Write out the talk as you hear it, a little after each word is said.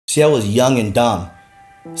See, I was young and dumb.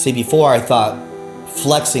 See, before I thought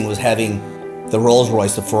flexing was having the Rolls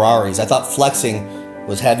Royce, the Ferraris. I thought flexing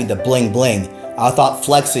was having the bling bling. I thought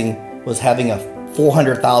flexing was having a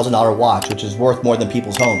 $400,000 watch, which is worth more than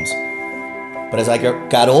people's homes. But as I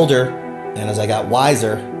got older and as I got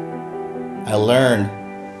wiser, I learned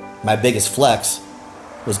my biggest flex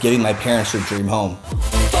was giving my parents their dream home.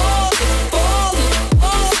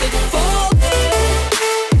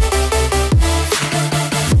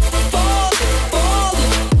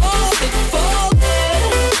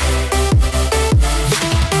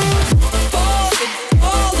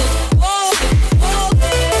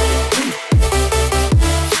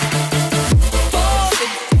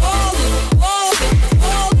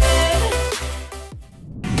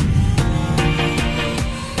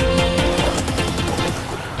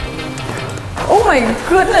 Oh my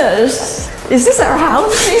goodness! Is this our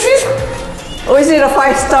house, maybe? Or is it a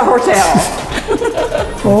five-star hotel?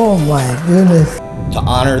 Oh my goodness. To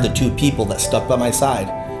honor the two people that stuck by my side,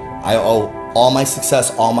 I owe all my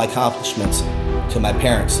success, all my accomplishments to my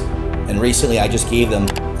parents. And recently I just gave them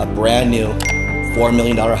a brand new $4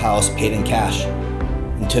 million house paid in cash.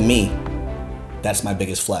 And to me, that's my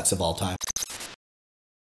biggest flex of all time.